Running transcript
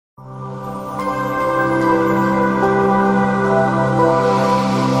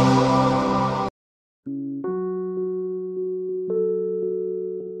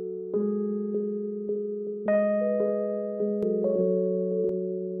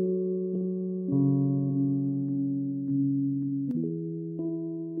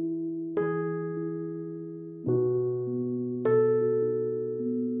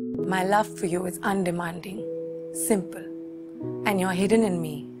My love for you is undemanding, simple, and you're hidden in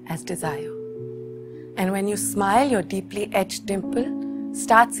me as desire. And when you smile, your deeply etched dimple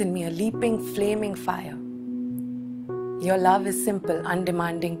starts in me a leaping, flaming fire. Your love is simple,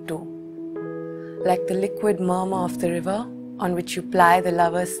 undemanding too, like the liquid murmur of the river on which you ply the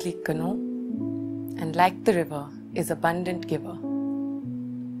lover's sleek canoe, and like the river is abundant giver.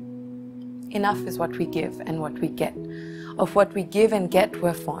 Enough is what we give and what we get. Of what we give and get,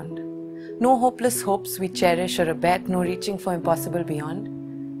 we're fond. No hopeless hopes we cherish or abet, no reaching for impossible beyond.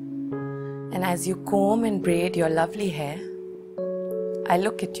 And as you comb and braid your lovely hair, I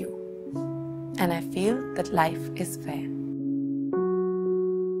look at you and I feel that life is fair.